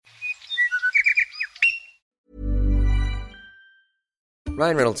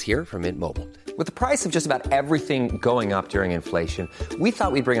Ryan Reynolds here from Mint Mobile. With the price of just about everything going up during inflation, we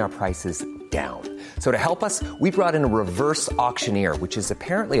thought we'd bring our prices down. So to help us, we brought in a reverse auctioneer, which is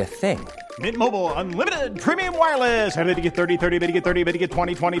apparently a thing. Mint Mobile Unlimited Premium Wireless. How to get 30, 30, bit to get 30, bit to get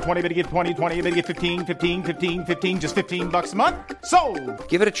 20, 20, 20, bit to get 20, 20, bit to get 15, 15, 15, 15, just $15 a month? Sold!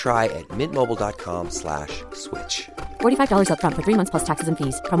 Give it a try at mintmobile.com/switch. $45 up front for 3 months plus taxes and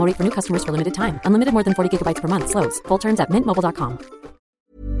fees. Promo rate for new customers for limited time. Unlimited more than 40 gigabytes per month. Slows full terms at mintmobile.com.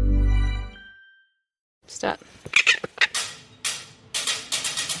 Start.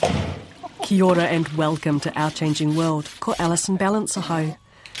 Kia ora and welcome to Our Changing World. Ko Alison Balance aho.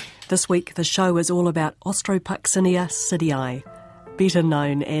 This week the show is all about Ostropyxinea sidii, better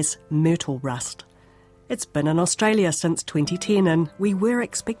known as myrtle rust. It's been in Australia since 2010 and we were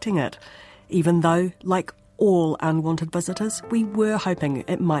expecting it, even though, like all unwanted visitors, we were hoping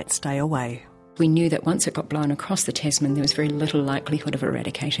it might stay away. We knew that once it got blown across the Tasman, there was very little likelihood of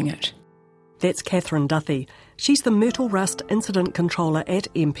eradicating it. That's Catherine Duthie. She's the Myrtle Rust Incident Controller at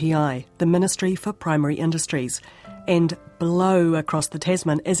MPI, the Ministry for Primary Industries. And blow across the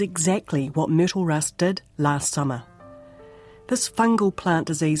Tasman is exactly what myrtle rust did last summer. This fungal plant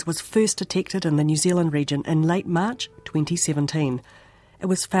disease was first detected in the New Zealand region in late March 2017. It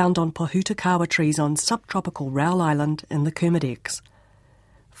was found on pohutakawa trees on subtropical Raoul Island in the Kermadec.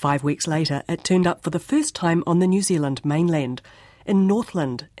 5 weeks later, it turned up for the first time on the New Zealand mainland, in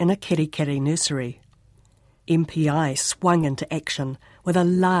Northland in a kerikeri nursery. MPI swung into action with a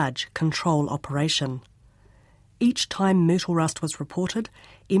large control operation. Each time myrtle rust was reported,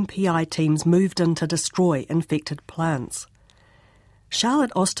 MPI teams moved in to destroy infected plants.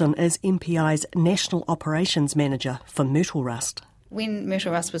 Charlotte Austin is MPI's National Operations Manager for myrtle rust. When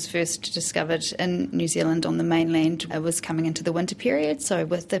myrtle rust was first discovered in New Zealand on the mainland, it was coming into the winter period. So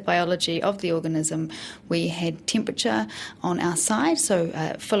with the biology of the organism, we had temperature on our side, so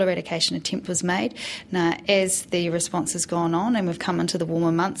full eradication attempt was made. Now, as the response has gone on and we've come into the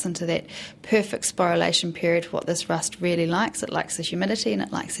warmer months, into that perfect sporulation period, what this rust really likes, it likes the humidity and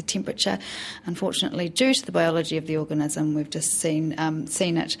it likes the temperature. Unfortunately, due to the biology of the organism, we've just seen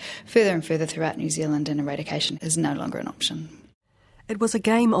it further and further throughout New Zealand, and eradication is no longer an option. It was a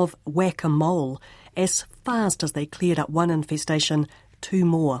game of whack-a-mole. As fast as they cleared up one infestation, 2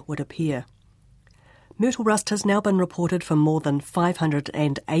 more would appear. Myrtle rust has now been reported for more than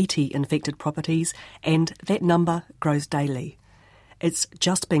 580 infected properties, and that number grows daily. It's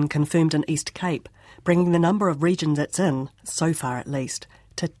just been confirmed in East Cape, bringing the number of regions it's in, so far at least,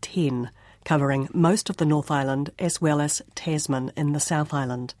 to 10, covering most of the North Island as well as Tasman in the South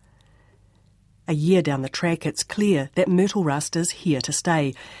Island. A year down the track, it's clear that myrtle rust is here to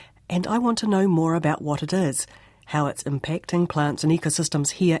stay, and I want to know more about what it is, how it's impacting plants and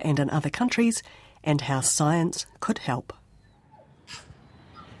ecosystems here and in other countries, and how science could help.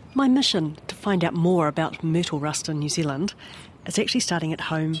 My mission to find out more about myrtle rust in New Zealand is actually starting at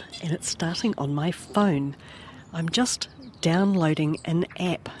home, and it's starting on my phone. I'm just downloading an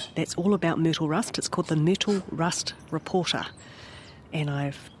app that's all about myrtle rust. It's called the Myrtle Rust Reporter. And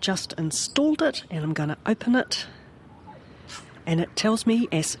I've just installed it and I'm going to open it. And it tells me,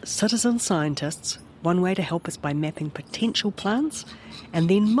 as citizen scientists, one way to help is by mapping potential plants and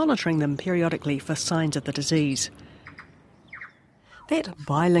then monitoring them periodically for signs of the disease. That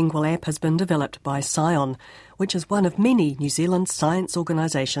bilingual app has been developed by Scion, which is one of many New Zealand science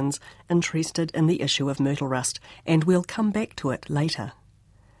organisations interested in the issue of myrtle rust, and we'll come back to it later.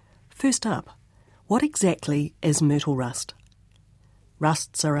 First up, what exactly is myrtle rust?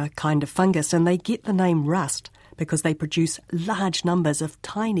 Rusts are a kind of fungus, and they get the name rust because they produce large numbers of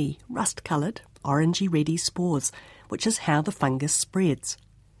tiny, rust-coloured, orangey-reddy spores, which is how the fungus spreads.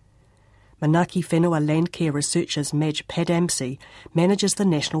 Manaki Whenua Landcare Researchers Madge Padamsey manages the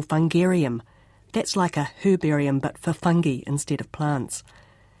National Fungarium. That's like a herbarium but for fungi instead of plants.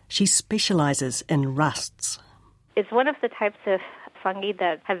 She specialises in rusts. It's one of the types of fungi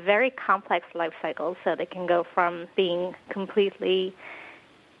that have very complex life cycles, so they can go from being completely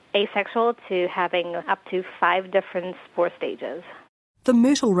asexual to having up to 5 different spore stages. The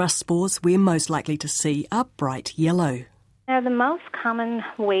myrtle rust spores we're most likely to see are bright yellow. Now, the most common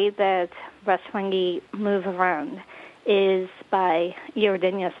way that rust fungi move around is by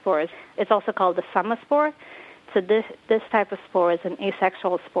Iridina spores. It's also called the summer spore. So this type of spore is an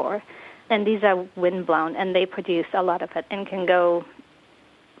asexual spore, and these are wind-blown, and they produce a lot of it and can go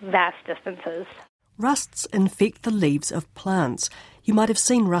vast distances. Rusts infect the leaves of plants. You might have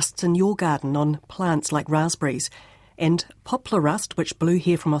seen rusts in your garden on plants like raspberries. And poplar rust, which blew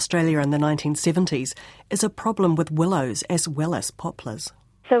here from Australia in the 1970s, is a problem with willows as well as poplars.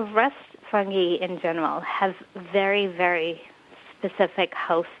 So rust fungi in general have very, very specific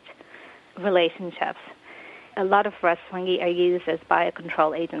host relationships. A lot of rust fungi are used as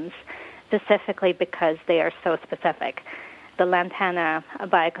biocontrol agents, specifically because they are so specific. The lantana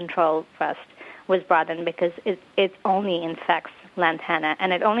biocontrol rust was brought in because it only infects lantana,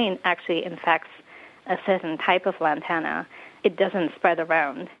 and it only actually infects a certain type of lantana. It doesn't spread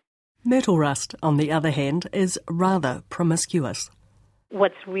around. Myrtle rust, on the other hand, is rather promiscuous.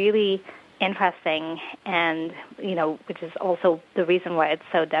 What's really interesting, and which is also the reason why it's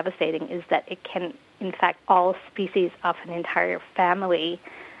so devastating, is that it can infect all species of an entire family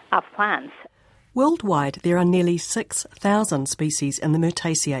of plants. Worldwide, there are nearly 6,000 species in the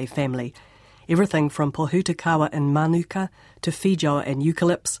Myrtaceae family. Everything from pohutakawa and manuka to feijoa and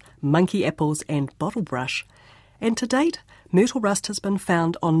eucalypts, monkey apples and bottlebrush. And to date, myrtle rust has been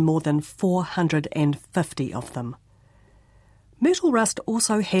found on more than 450 of them. Myrtle rust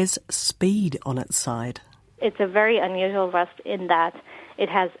also has speed on its side. It's a very unusual rust in that it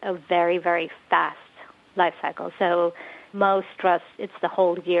has a very, very fast life cycle. So most rust, it's the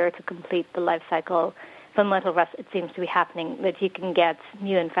whole year to complete the life cycle. For myrtle rust, it seems to be happening that you can get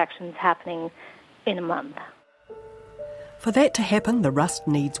new infections happening in a month. For that to happen, the rust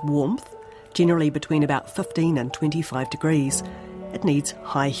needs warmth, generally between about 15 and 25 degrees. It needs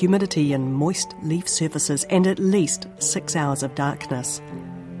high humidity and moist leaf surfaces and at least 6 hours of darkness.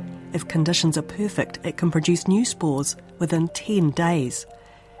 If conditions are perfect, it can produce new spores within 10 days.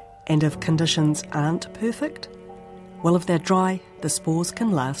 And if conditions aren't perfect, well, if they're dry, the spores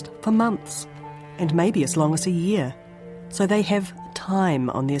can last for months, and maybe as long as a year. So they have time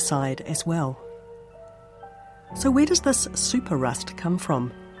on their side as well. So where does this super rust come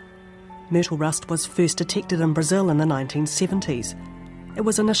from? Myrtle rust was first detected in Brazil in the 1970s. It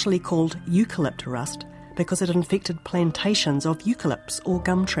was initially called eucalypt rust because it infected plantations of eucalypts or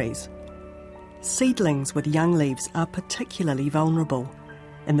gum trees. Seedlings with young leaves are particularly vulnerable.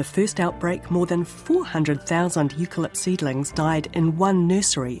 In the first outbreak, more than 400,000 eucalypt seedlings died in one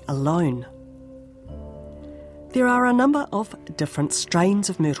nursery alone. There are a number of different strains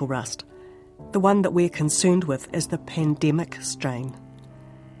of myrtle rust. The one that we're concerned with is the pandemic strain.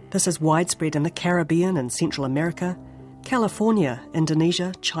 This is widespread in the Caribbean and Central America, California,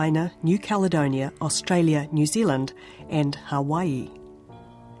 Indonesia, China, New Caledonia, Australia, New Zealand, and Hawaii.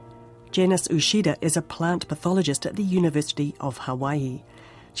 Janice Ushida is a plant pathologist at the University of Hawaii.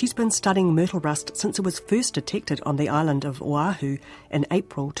 She's been studying myrtle rust since it was first detected on the island of Oahu in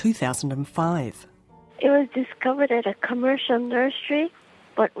April 2005. It was discovered at a commercial nursery,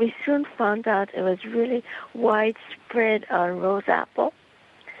 but we soon found out it was really widespread on rose apple.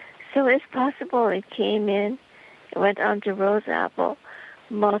 So it's possible it came in, it went on to rose apple,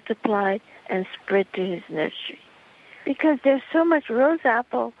 multiplied, and spread to his nursery. Because there's so much rose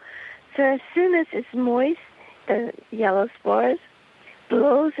apple, so as soon as it's moist, the yellow spores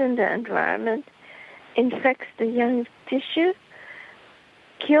blows in the environment, infects the young tissue,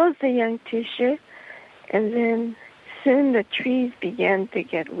 kills the young tissue, and then soon the trees began to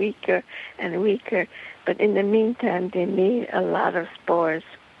get weaker and weaker. But in the meantime, they made a lot of spores.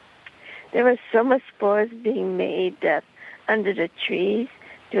 There was so much spores being made that under the trees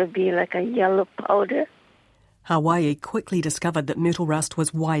there would be like a yellow powder. Hawaii quickly discovered that myrtle rust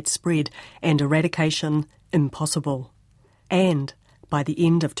was widespread and eradication impossible. And by the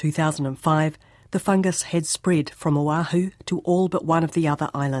end of 2005, the fungus had spread from Oahu to all but one of the other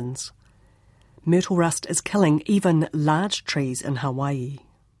islands. Myrtle rust is killing even large trees in Hawaii.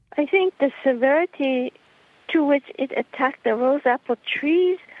 I think the severity to which it attacked the rose apple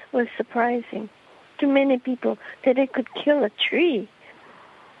trees was surprising to many people, that it could kill a tree.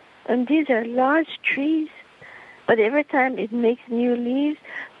 And these are large trees, but every time it makes new leaves,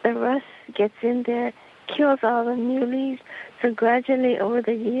 the rust gets in there, kills all the new leaves. So gradually over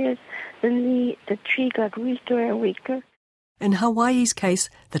the years, the tree got weaker and weaker. In Hawaii's case,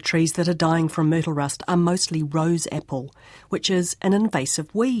 the trees that are dying from myrtle rust are mostly rose apple, which is an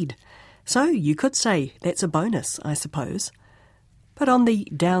invasive weed. So you could say that's a bonus, I suppose. But on the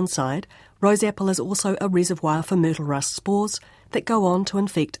downside, rose apple is also a reservoir for myrtle rust spores that go on to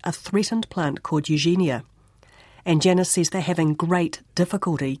infect a threatened plant called Eugenia. And Janice says they're having great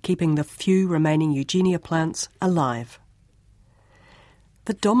difficulty keeping the few remaining Eugenia plants alive.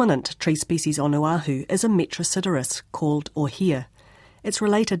 The dominant tree species on Oahu is a Metrosideros called ohia. It's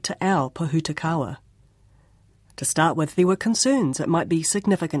related to our pohutakawa. To start with, there were concerns it might be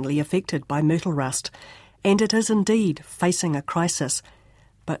significantly affected by myrtle rust, and it is indeed facing a crisis.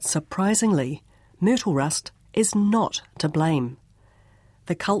 But surprisingly, myrtle rust is not to blame.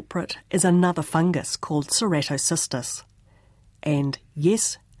 The culprit is another fungus called Ceratocystis. And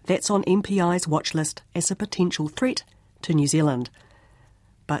yes, that's on MPI's watch list as a potential threat to New Zealand.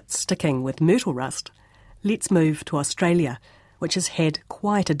 But sticking with myrtle rust, let's move to Australia, which has had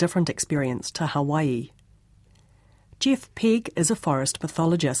quite a different experience to Hawaii. Jeff Pegg is a forest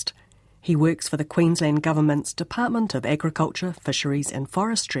pathologist. He works for the Queensland Government's Department of Agriculture, Fisheries and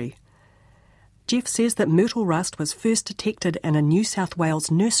Forestry. Jeff says that myrtle rust was first detected in a New South Wales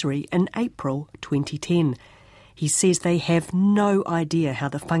nursery in April 2010. He says they have no idea how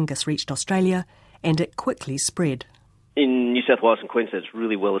the fungus reached Australia, and it quickly spread. In New South Wales and Queensland, it's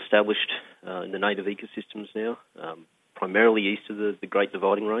really well established in the native ecosystems now, primarily east of the Great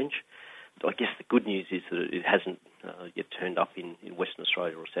Dividing Range. I guess the good news is that it hasn't yet turned up in Western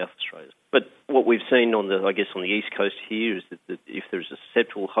Australia or South Australia. But what we've seen on the east coast here is that if there's a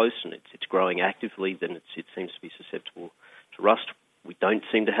susceptible host and it's growing actively, then it seems to be susceptible to rust. We don't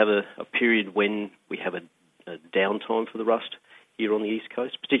seem to have a period when we have a downtime for the rust here on the east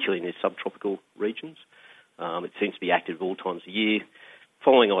coast, particularly in the subtropical regions. It seems to be active all times of year,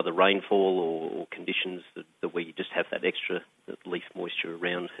 following either rainfall or conditions that where you just have that extra leaf moisture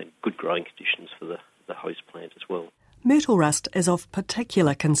around and good growing conditions for the host plant as well. Myrtle rust is of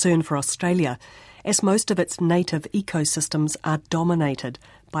particular concern for Australia, as most of its native ecosystems are dominated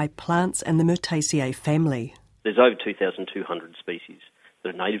by plants in the Myrtaceae family. There's over 2,200 species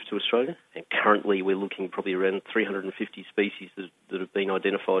that are native to Australia, and currently we're looking probably around 350 species that have been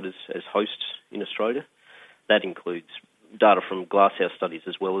identified as hosts in Australia. That includes data from glasshouse studies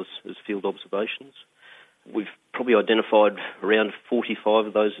as well as field observations. We've probably identified around 45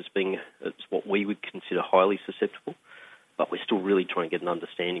 of those as what we would consider highly susceptible, but we're still really trying to get an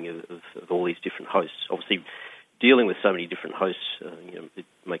understanding of all these different hosts. Obviously, dealing with so many different hosts, it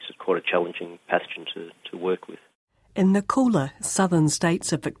makes it quite a challenging pathogen to work with. In the cooler southern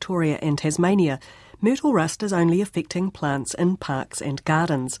states of Victoria and Tasmania, myrtle rust is only affecting plants in parks and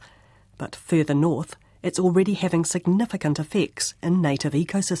gardens. But further north, it's already having significant effects in native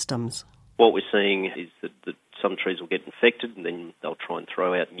ecosystems. What we're seeing is that some trees will get infected and then they'll try and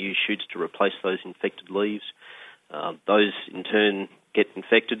throw out new shoots to replace those infected leaves. Those in turn get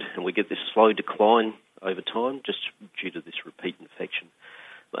infected and we get this slow decline over time just due to this repeat infection.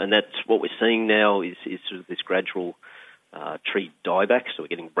 And that's what we're seeing now is sort of this gradual tree dieback. So we're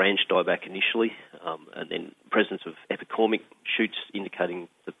getting branch dieback initially and then presence of epicormic shoots indicating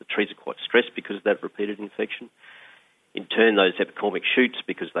that the trees are quite stressed because of that repeated infection. In turn, those epicormic shoots,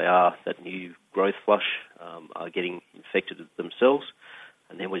 because they are that new growth flush, are getting infected themselves,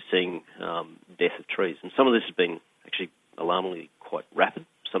 and then we're seeing death of trees. And some of this has been actually alarmingly quite rapid.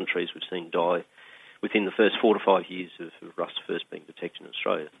 Some trees we've seen die within the first 4 to 5 years of rust first being detected in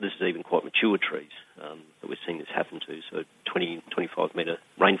Australia. This is even quite mature trees that we're seeing this happen to, so 20, 25 metre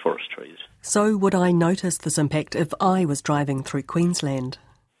rainforest trees. So would I notice this impact if I was driving through Queensland?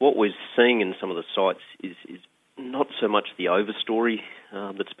 What we're seeing in some of the sites is not so much the overstory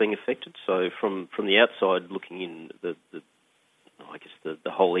that's being affected. So from the outside looking in, the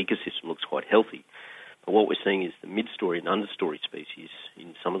whole ecosystem looks quite healthy. But what we're seeing is the mid-story and understory species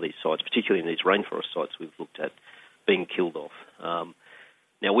in some of these sites, particularly in these rainforest sites we've looked at, being killed off.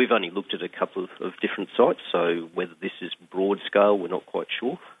 Now, we've only looked at a couple of different sites, so whether this is broad scale, we're not quite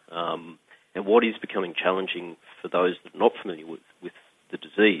sure. And what is becoming challenging for those that are not familiar with the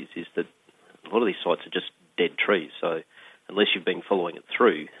disease is that a lot of these sites are just dead trees. So unless you've been following it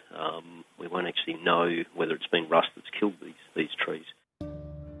through, we won't actually know whether it's been rust that's killed these trees.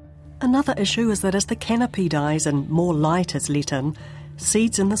 Another issue is that as the canopy dies and more light is let in,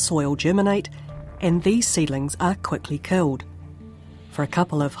 seeds in the soil germinate and these seedlings are quickly killed. For a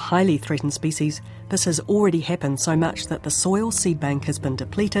couple of highly threatened species, this has already happened so much that the soil seed bank has been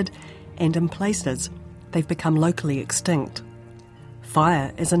depleted and in places they've become locally extinct.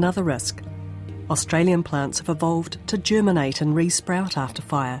 Fire is another risk. Australian plants have evolved to germinate and re-sprout after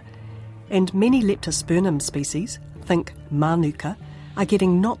fire, and many Leptospermum species, think Manuka, are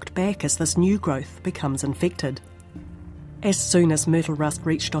getting knocked back as this new growth becomes infected. As soon as myrtle rust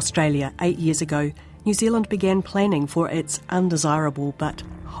reached Australia 8 years ago, New Zealand began planning for its undesirable but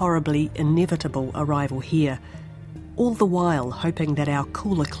horribly inevitable arrival here, all the while hoping that our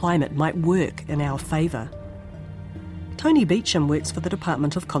cooler climate might work in our favour. Tony Beecham works for the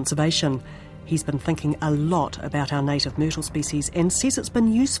Department of Conservation. He's been thinking a lot about our native myrtle species and says it's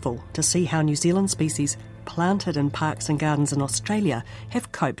been useful to see how New Zealand species planted in parks and gardens in Australia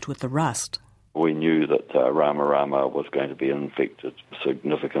have coped with the rust. We knew that Rama Rama was going to be infected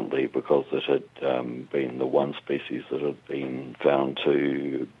significantly because it had been the one species that had been found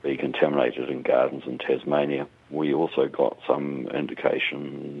to be contaminated in gardens in Tasmania. We also got some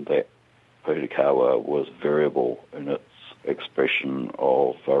indication that Purakawa was variable in its expression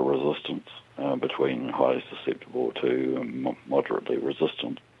of resistance between highly susceptible to moderately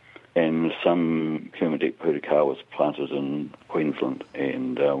resistant. And some Kermadec pūtaka was planted in Queensland,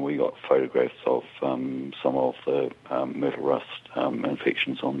 and we got photographs of some of the myrtle rust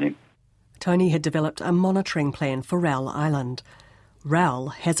infections on them. Tony had developed a monitoring plan for Rowell Island. Rowell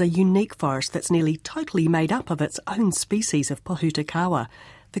has a unique forest that's nearly totally made up of its own species of pohutakawa,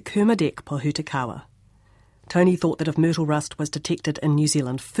 the Kermadec pohutakawa. Tony thought that if myrtle rust was detected in New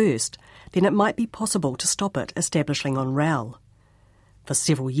Zealand first, then it might be possible to stop it establishing on Rowell. For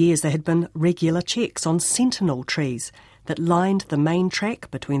several years there had been regular checks on sentinel trees that lined the main track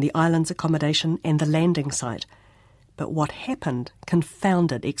between the island's accommodation and the landing site. But what happened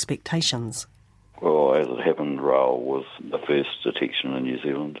confounded expectations. Well, as it happened, Rowell was the first detection in New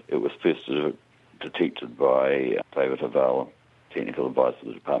Zealand. It was first detected by David Havala, technical advisor to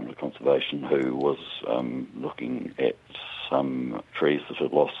the Department of Conservation, who was looking at some trees that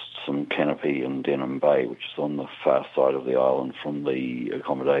had lost some canopy in Denham Bay, which is on the far side of the island from the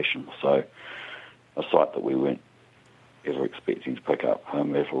accommodation. So a site that we weren't ever expecting to pick up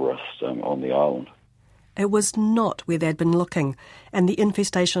myrtle rust on the island. It was not where they'd been looking, and the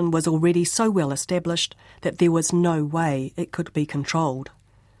infestation was already so well established that there was no way it could be controlled.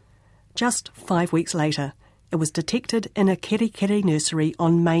 Just 5 weeks later, it was detected in a kerikeri nursery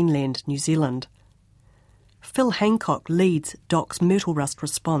on mainland New Zealand. Phil Hancock leads DOC's myrtle rust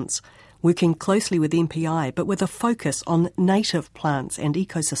response, working closely with MPI but with a focus on native plants and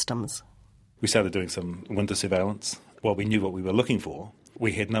ecosystems. We started doing some winter surveillance. While we knew what we were looking for,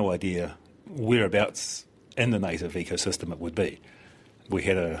 we had no idea whereabouts in the native ecosystem it would be. We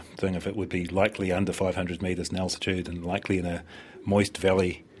had a thing if it would be likely under 500 metres in altitude and likely in a moist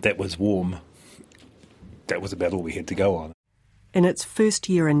valley that was warm. That was about all we had to go on. In its first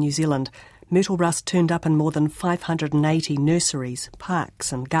year in New Zealand, myrtle rust turned up in more than 580 nurseries,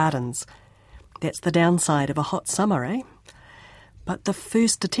 parks and gardens. That's the downside of a hot summer, eh? But the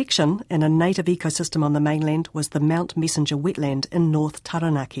first detection in a native ecosystem on the mainland was the Mount Messenger wetland in North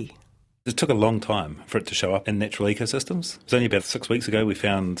Taranaki. It took a long time for it to show up in natural ecosystems. It was only about 6 weeks ago we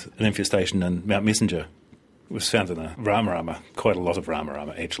found an infestation in Mount Messenger. It was found in a ramarama, quite a lot of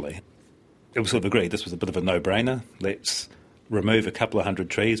ramarama actually. It was sort of agreed this was a bit of a no-brainer. Let's remove a couple of hundred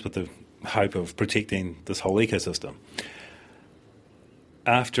trees with the hope of protecting this whole ecosystem.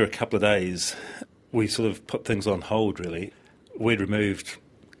 After a couple of days, we sort of put things on hold really. We'd removed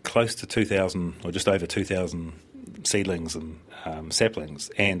close to 2,000 or just over 2,000 seedlings and saplings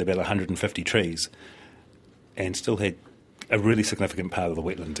and about 150 trees, and still had a really significant part of the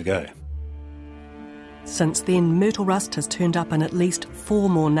wetland to go. Since then, myrtle rust has turned up in at least 4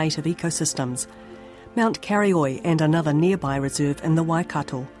 more native ecosystems, Mount Karioi and another nearby reserve in the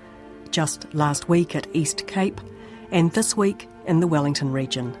Waikato, just last week at East Cape, and this week in the Wellington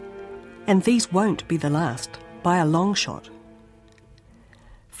region. And these won't be the last, by a long shot.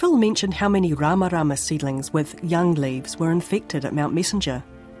 Phil mentioned how many ramarama seedlings with young leaves were infected at Mount Messenger.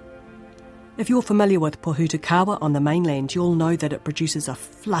 If you're familiar with pohutakawa on the mainland, you'll know that it produces a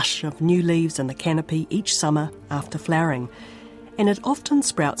flush of new leaves in the canopy each summer after flowering, and it often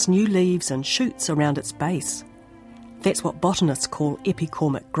sprouts new leaves and shoots around its base. That's what botanists call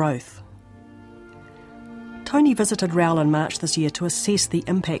epicormic growth. Tony visited Rowell in March this year to assess the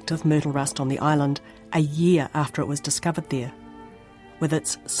impact of myrtle rust on the island a year after it was discovered there. With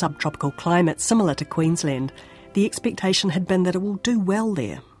its subtropical climate similar to Queensland, the expectation had been that it will do well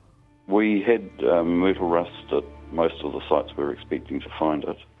there. We had myrtle rust at most of the sites we were expecting to find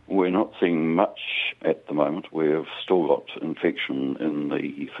it. We're not seeing much at the moment. We've still got infection in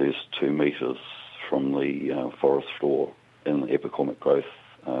the first 2 metres from the forest floor in the epicormic growth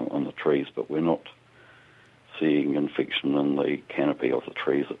on the trees, but we're not seeing infection in the canopy of the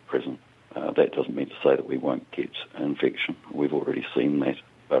trees at present. That doesn't mean to say that we won't get infection. We've already seen that,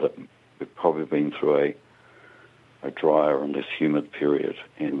 but we've probably been through a drier and less humid period,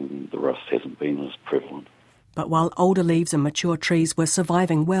 and the rust hasn't been as prevalent. But while older leaves and mature trees were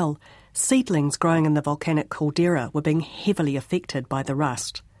surviving well, seedlings growing in the volcanic caldera were being heavily affected by the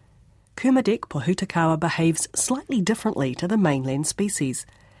rust. Kermadec pohutakawa behaves slightly differently to the mainland species.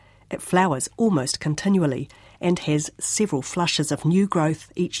 It flowers almost continually and has several flushes of new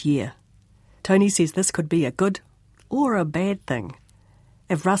growth each year. Tony says this could be a good or a bad thing.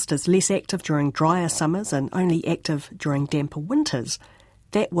 If rust is less active during drier summers and only active during damper winters,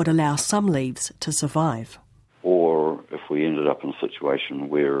 that would allow some leaves to survive. Or if we ended up in a situation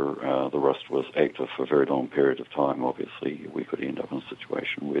where the rust was active for a very long period of time, obviously we could end up in a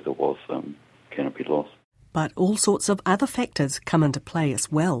situation where there was canopy loss. But all sorts of other factors come into play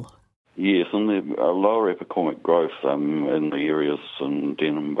as well. Yes, and the lower epicormic growth in the areas in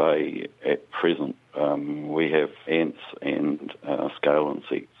Denham Bay at present, we have ants and scale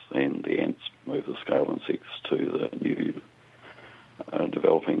insects, and the ants move the scale insects to the new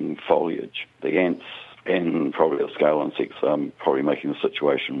developing foliage. The ants and probably the scale insects are probably making the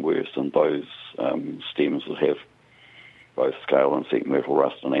situation worse, and those stems that have both scale insect, myrtle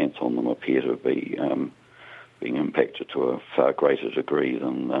rust and ants on them appear to be being impacted to a far greater degree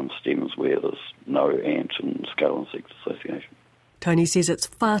than stems where there's no ant and scale insect association. Tony says it's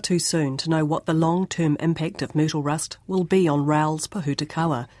far too soon to know what the long-term impact of myrtle rust will be on Raoul's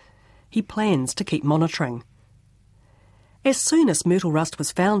Pohutakawa. He plans to keep monitoring. As soon as myrtle rust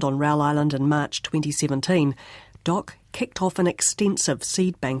was found on Raoul Island in March 2017, DOC kicked off an extensive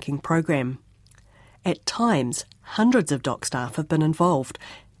seed banking program. At times, hundreds of DOC staff have been involved,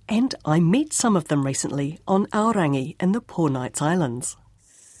 and I met some of them recently on Aorangi in the Poor Knights Islands.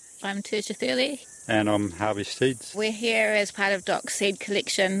 I'm Tertia Thurley. And I'm Harvest Seeds. We're here as part of DOC's seed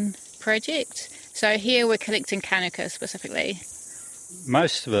collection project. So here we're collecting Kanuka specifically.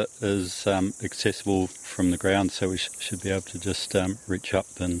 Most of it is accessible from the ground, so we should be able to just reach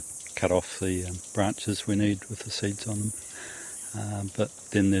up and cut off the branches we need with the seeds on them. But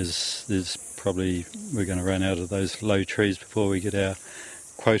then there's probably, we're going to run out of those low trees before we get our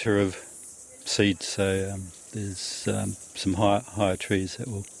quota of seeds, so there's some higher trees that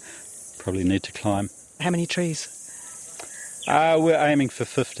we'll probably need to climb. How many trees? We're aiming for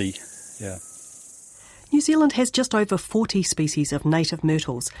 50, yeah. New Zealand has just over 40 species of native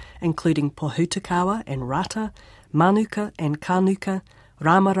myrtles, including Pohutakawa and Rata, Manuka and Kanuka,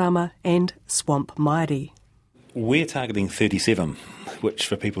 Ramarama and Swamp Mairi. We're targeting 37, which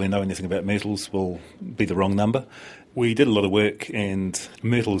for people who know anything about myrtles will be the wrong number. We did a lot of work, and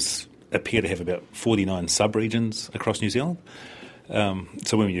myrtles appear to have about 49 sub-regions across New Zealand.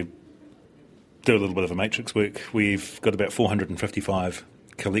 So when you do a little bit of a matrix work, we've got about 455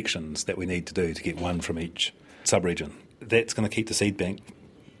 collections that we need to do to get one from each sub-region. That's going to keep the seed bank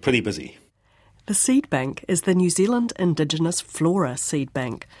pretty busy. The seed bank is the New Zealand Indigenous Flora Seed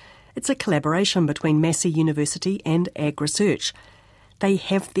Bank. It's a collaboration between Massey University and Ag Research. They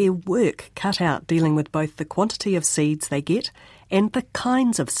have their work cut out dealing with both the quantity of seeds they get and the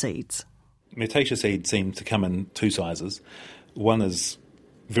kinds of seeds. Myrtaceous seeds seem to come in two sizes. One is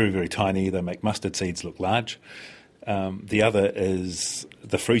very, very tiny. They make mustard seeds look large. The other is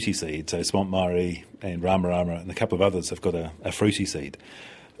the fruity seed. So Swamp Mairi and Ramarama and a couple of others have got a fruity seed,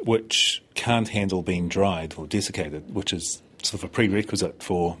 which can't handle being dried or desiccated, which is sort of a prerequisite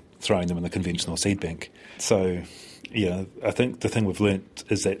for throwing them in the conventional seed bank. So, yeah, I think the thing we've learnt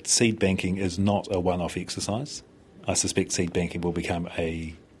is that seed banking is not a one-off exercise. I suspect seed banking will become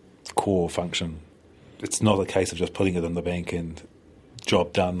a core function. It's not a case of just putting it in the bank and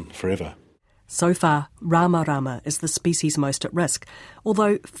job done forever. So far, Ramarama is the species most at risk,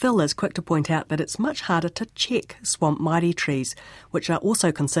 although Phil is quick to point out that it's much harder to check Swamp Mairi trees, which are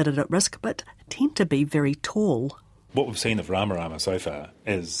also considered at risk but tend to be very tall. What we've seen of Ramarama so far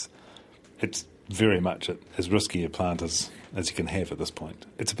is it's very much as risky a plant as you can have at this point.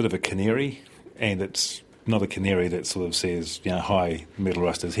 It's a bit of a canary, and it's not a canary that sort of says, hi, myrtle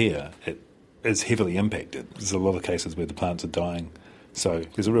rust is here. It is heavily impacted. There's a lot of cases where the plants are dying. So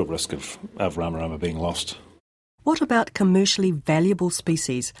there's a real risk of Ramarama being lost. What about commercially valuable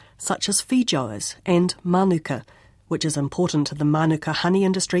species such as feijoas and manuka, which is important to the manuka honey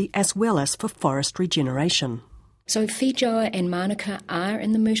industry as well as for forest regeneration? So feijoa and manuka are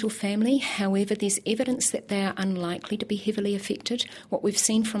in the myrtle family. However, there's evidence that they are unlikely to be heavily affected. What we've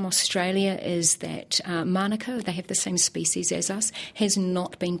seen from Australia is that manuka, they have the same species as us, has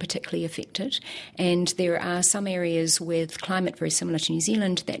not been particularly affected. And there are some areas with climate very similar to New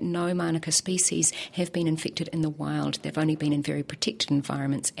Zealand that no manuka species have been infected in the wild. They've only been in very protected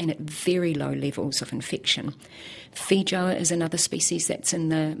environments and at very low levels of infection. Feijoa is another species that's in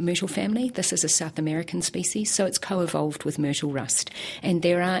the myrtle family. This is a South American species, so it's co-evolved with myrtle rust. And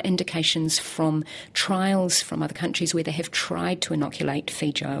there are indications from trials from other countries where they have tried to inoculate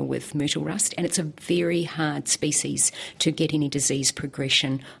feijoa with myrtle rust, and it's a very hard species to get any disease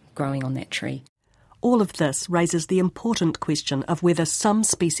progression growing on that tree. All of this raises the important question of whether some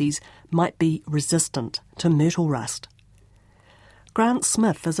species might be resistant to myrtle rust. Grant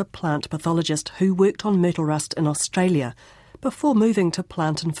Smith is a plant pathologist who worked on myrtle rust in Australia before moving to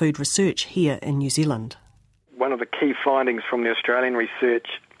plant and food research here in New Zealand. One of the key findings from the Australian research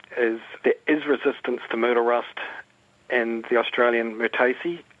is there is resistance to myrtle rust in the Australian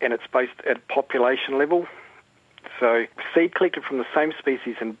Myrtaceae, and it's based at population level. So seed collected from the same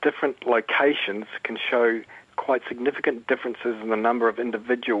species in different locations can show quite significant differences in the number of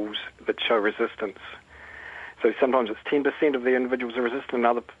individuals that show resistance. So sometimes it's 10% of the individuals are resistant,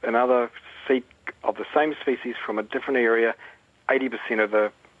 another seed of the same species from a different area, 80% of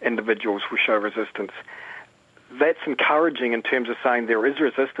the individuals will show resistance. That's encouraging in terms of saying there is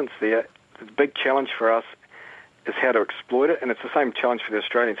resistance there. The big challenge for us is how to exploit it, and it's the same challenge for the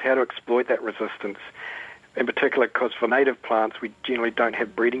Australians, how to exploit that resistance. In particular, because for native plants, we generally don't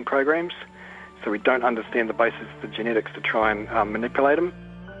have breeding programs, so we don't understand the basis of the genetics to try and manipulate them.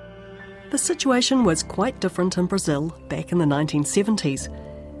 The situation was quite different in Brazil back in the 1970s.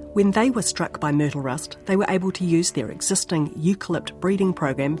 When they were struck by myrtle rust, they were able to use their existing eucalypt breeding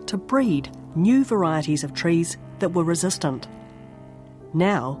program to breed new varieties of trees that were resistant.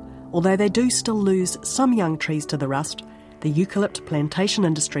 Now, although they do still lose some young trees to the rust, the eucalypt plantation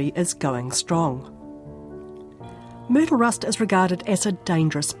industry is going strong. Myrtle rust is regarded as a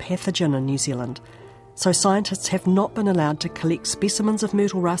dangerous pathogen in New Zealand, so scientists have not been allowed to collect specimens of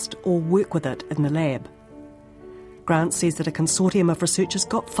myrtle rust or work with it in the lab. Grant says that a consortium of researchers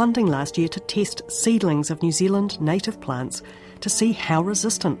got funding last year to test seedlings of New Zealand native plants to see how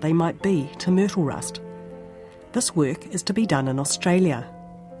resistant they might be to myrtle rust. This work is to be done in Australia.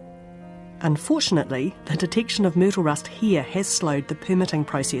 Unfortunately, the detection of myrtle rust here has slowed the permitting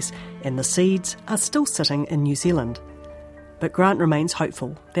process, and the seeds are still sitting in New Zealand. But Grant remains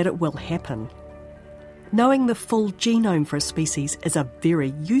hopeful that it will happen. Knowing the full genome for a species is a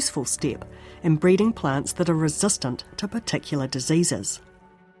very useful step in breeding plants that are resistant to particular diseases.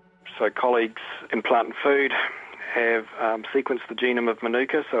 So colleagues in Plant and Food have sequenced the genome of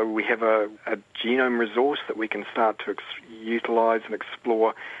Manuka, so we have a genome resource that we can start to utilise and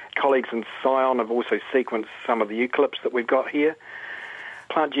explore. Colleagues in Scion have also sequenced some of the eucalypts that we've got here.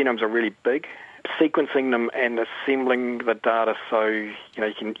 Plant genomes are really big. Sequencing them and assembling the data so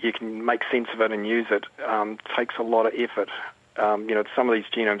you can make sense of it and use it takes a lot of effort. Some of these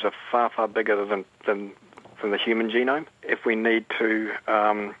genomes are far bigger than the human genome. If we need to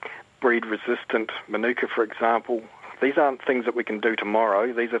breed resistant Manuka, for example, these aren't things that we can do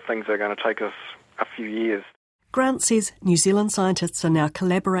tomorrow. These are things that are going to take us a few years. Grant says New Zealand scientists are now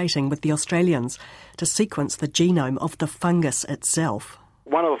collaborating with the Australians to sequence the genome of the fungus itself.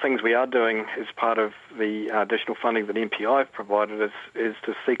 One of the things we are doing as part of the additional funding that MPI have provided is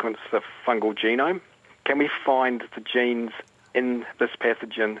to sequence the fungal genome. Can we find the genes in this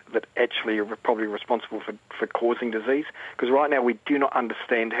pathogen that actually are probably responsible for causing disease? Because right now we do not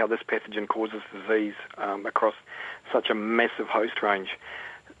understand how this pathogen causes disease across such a massive host range.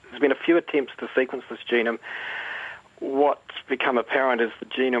 There's been a few attempts to sequence this genome. What's become apparent is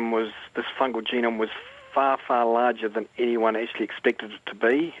this fungal genome was far larger than anyone actually expected it to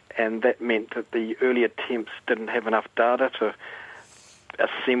be, and that meant that the early attempts didn't have enough data to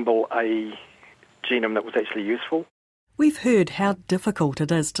assemble a genome that was actually useful. We've heard how difficult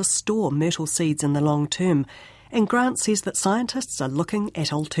it is to store myrtle seeds in the long term, and Grant says that scientists are looking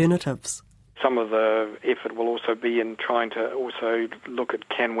at alternatives. Some of the effort will also be in trying to also look at,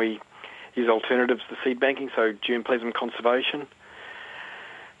 can we use alternatives to seed banking, so germplasm conservation.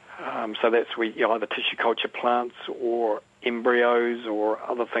 So that's either tissue culture plants or embryos or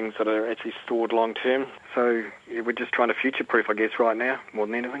other things that are actually stored long term. So we're just trying to future-proof, I guess, right now, more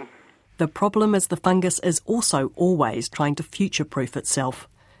than anything. The problem is the fungus is also always trying to future-proof itself.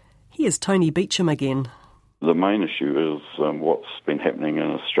 Here's Tony Beecham again. The main issue is what's been happening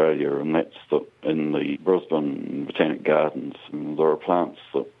in Australia, and that's that in the Brisbane Botanic Gardens, there are plants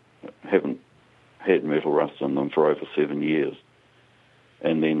that haven't had myrtle rust in them for over 7 years,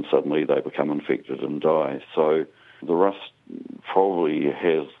 and then suddenly they become infected and die. So the rust probably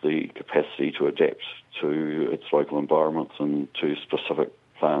has the capacity to adapt to its local environments and to specific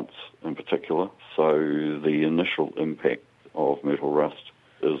plants in particular. So the initial impact of myrtle rust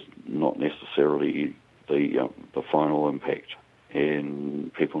is not necessarily the final impact,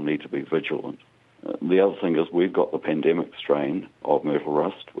 and people need to be vigilant. The other thing is we've got the pandemic strain of myrtle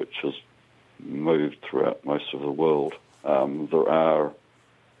rust, which has moved throughout most of the world. There are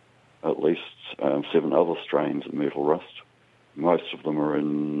at least 7 other strains of myrtle rust. Most of them are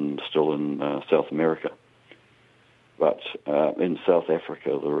still in South America. But in South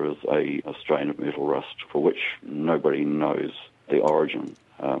Africa there is a strain of myrtle rust for which nobody knows the origin.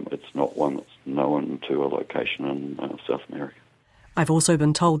 It's not one that's known to a location in South America. I've also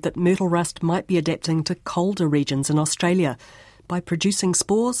been told that myrtle rust might be adapting to colder regions in Australia by producing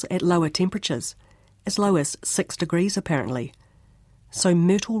spores at lower temperatures, as low as 6 degrees apparently. So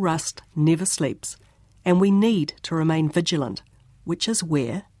myrtle rust never sleeps, and we need to remain vigilant, which is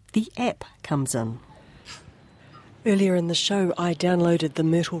where the app comes in. Earlier in the show, I downloaded the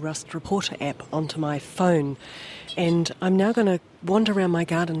Myrtle Rust Reporter app onto my phone, and I'm now going to wander around my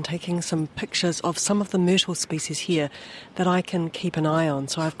garden taking some pictures of some of the myrtle species here that I can keep an eye on.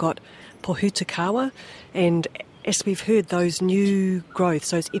 So I've got Pohutakawa, and as we've heard, those new growths,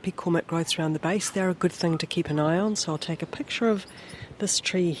 those epicormic growths around the base, they're a good thing to keep an eye on. So I'll take a picture of this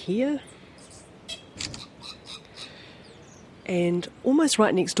tree here. And almost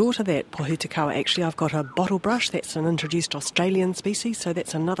right next door to that Pohutakawa, actually, I've got a bottle brush. That's an introduced Australian species, so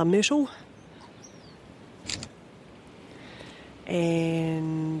that's another myrtle.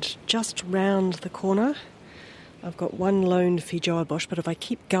 And just round the corner, I've got one lone feijoa bush, but if I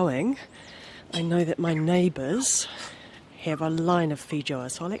keep going, I know that my neighbours have a line of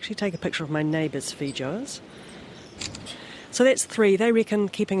feijoas. So I'll actually take a picture of my neighbours' feijoas. So that's 3. They reckon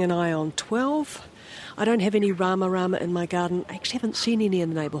keeping an eye on 12. I don't have any rama in my garden. I actually haven't seen any in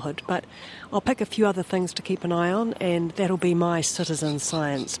the neighbourhood, but I'll pick a few other things to keep an eye on, and that'll be my citizen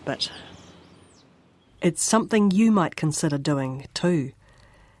science bit. It's something you might consider doing too.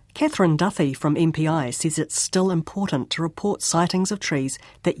 Catherine Duthie from MPI says it's still important to report sightings of trees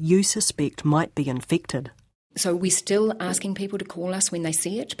that you suspect might be infected. So we're still asking people to call us when they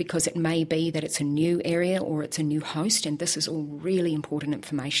see it, because it may be that it's a new area or it's a new host, and this is all really important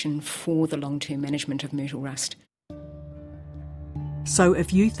information for the long-term management of myrtle rust. So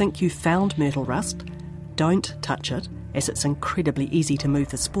if you think you found myrtle rust, don't touch it, as it's incredibly easy to move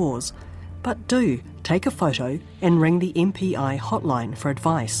the spores, but do take a photo and ring the MPI hotline for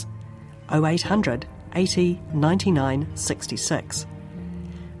advice. 0800 80 99 66.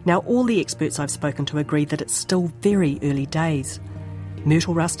 Now, all the experts I've spoken to agree that it's still very early days.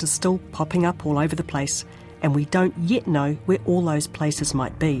 Myrtle rust is still popping up all over the place, and we don't yet know where all those places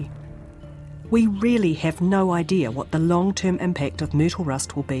might be. We really have no idea what the long-term impact of myrtle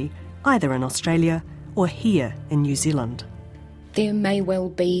rust will be, either in Australia or here in New Zealand. There may well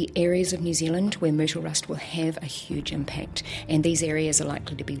be areas of New Zealand where myrtle rust will have a huge impact, and these areas are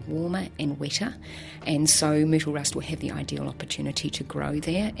likely to be warmer and wetter, and so myrtle rust will have the ideal opportunity to grow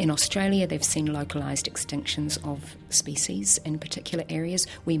there. In Australia, they've seen localised extinctions of species in particular areas.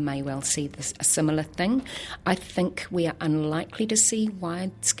 We may well see a similar thing. I think we are unlikely to see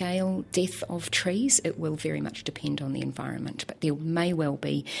wide-scale death of trees. It will very much depend on the environment, but there may well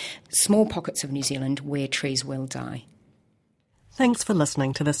be small pockets of New Zealand where trees will die. Thanks for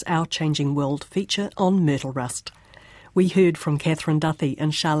listening to this Our Changing World feature on myrtle rust. We heard from Catherine Duthie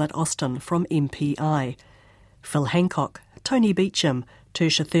and Charlotte Austin from MPI, Phil Hancock, Tony Beecham,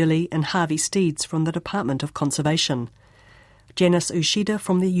 Tertia Thurley and Harvey Steeds from the Department of Conservation, Janice Ushida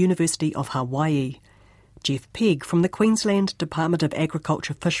from the University of Hawaii, Jeff Pegg from the Queensland Department of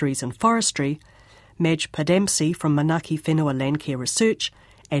Agriculture, Fisheries and Forestry, Madge Padamsi from Manaki Whenua Landcare Research,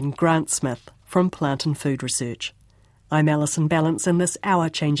 and Grant Smith from Plant and Food Research. I'm Alison Ballance, and this Our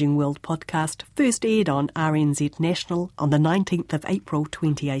Changing World podcast first aired on RNZ National on the 19th of April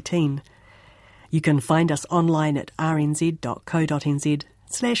 2018. You can find us online at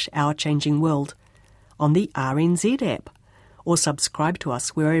rnz.co.nz/ourchangingworld, on the RNZ app, or subscribe to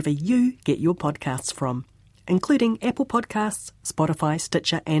us wherever you get your podcasts from, including Apple Podcasts, Spotify,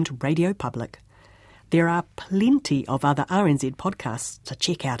 Stitcher and Radio Public. There are plenty of other RNZ podcasts to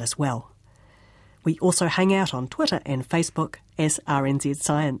check out as well. We also hang out on Twitter and Facebook as RNZ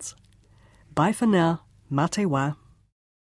Science. Bye for now. Mā te wā.